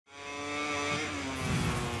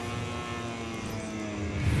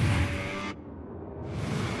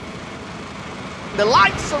The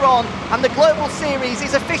lights are on and the Global Series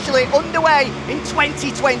is officially underway in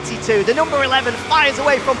 2022. The number 11 fires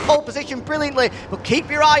away from pole position brilliantly, but keep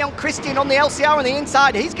your eye on Christian on the LCR on the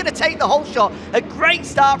inside. He's going to take the whole shot. A great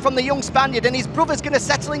start from the young Spaniard, and his brother's going to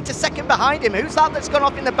settle into second behind him. Who's that that's gone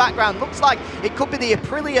off in the background? Looks like it could be the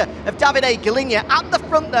Aprilia of Davide Galigna. At the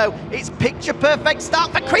front though, it's picture perfect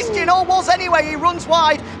start for Christian, or was anyway. He runs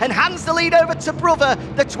wide and hands the lead over to brother,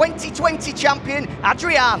 the 2020 champion,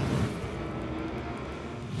 Adrian.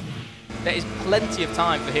 There is plenty of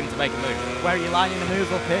time for him to make a move. Where are you lining the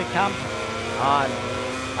move up here, Cam?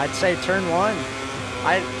 I'd say turn one.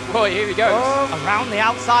 Boy, here he goes. Around the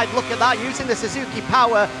outside, look at that, using the Suzuki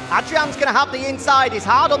power. Adrian's going to have the inside. He's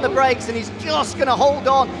hard on the brakes and he's just going to hold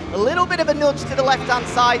on. A little bit of a nudge to the left-hand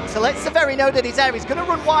side to let Severi know that he's there. He's going to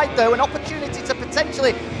run wide though, an opportunity to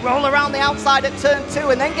potentially roll around the outside at turn 2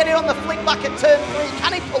 and then get it on the flick back at turn 3.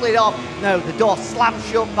 Can he pull it off? No, the door slammed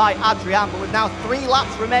shut by Adrian, but with now 3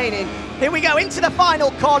 laps remaining. Here we go into the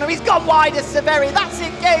final corner. He's gone wide as Severi. That's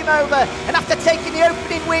it, game over. And after taking the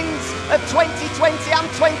opening wins of 2020 and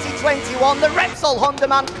 2021, the Repsol Honda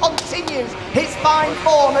man continues his fine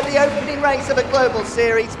form at the opening race of a Global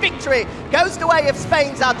Series. Victory goes the way of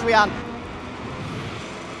Spain's Adrian.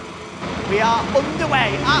 We are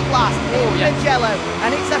underway at last in Mugello,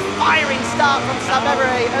 and it's a firing start from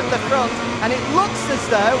Severi at the front, and it looks as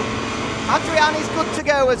though Adrian is good to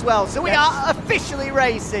go as well, so we are officially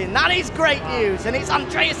racing. That is great news, and it's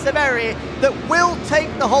Andrea Severi that will take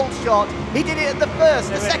the whole shot. He did it at the first,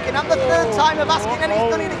 the second, and the third time of asking, and he's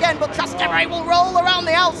done it again, but Trastevere will roll around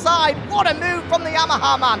the outside. What a move from the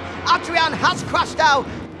Yamaha man. Adrian has crashed out.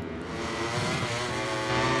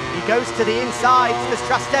 He goes to the inside, there's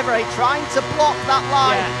Trastevere trying to block that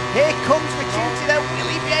line. Here comes Ricciuti though, will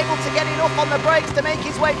he be able to get enough on the brakes to make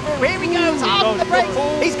his way through? Here he goes, hard on the brakes,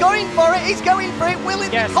 he's going for it, will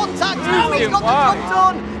it be contact? No, he's got the job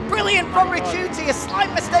done. Brilliant from Ricciuti, a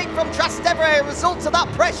slight mistake from Trastevere, a result of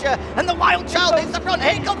that pressure, and the wild child is the front.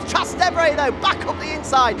 Here comes Trastevere though, back up the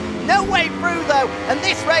inside, no way through though, and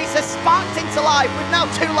this race has sparked into life with now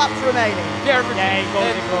 2 laps remaining.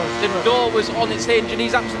 The door was on its hinge and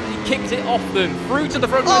he's absolutely kicked it off them, through to the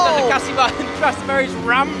front row of the Cassiva, and Trastevere's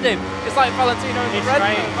rammed him. It's like Valentino in the Red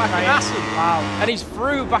Bull back in Assen. Wow. And he's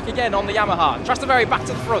through back again on the Yamaha. Trastevere back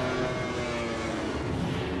to the front.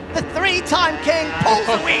 The 3-time king pulls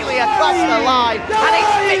a wheelie across the line, and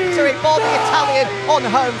it's victory for the Italian on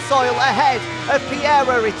home soil ahead of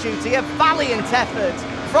Piero Ricciuti. A valiant effort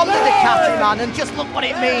from the Ducati man, and just look what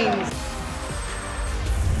it means.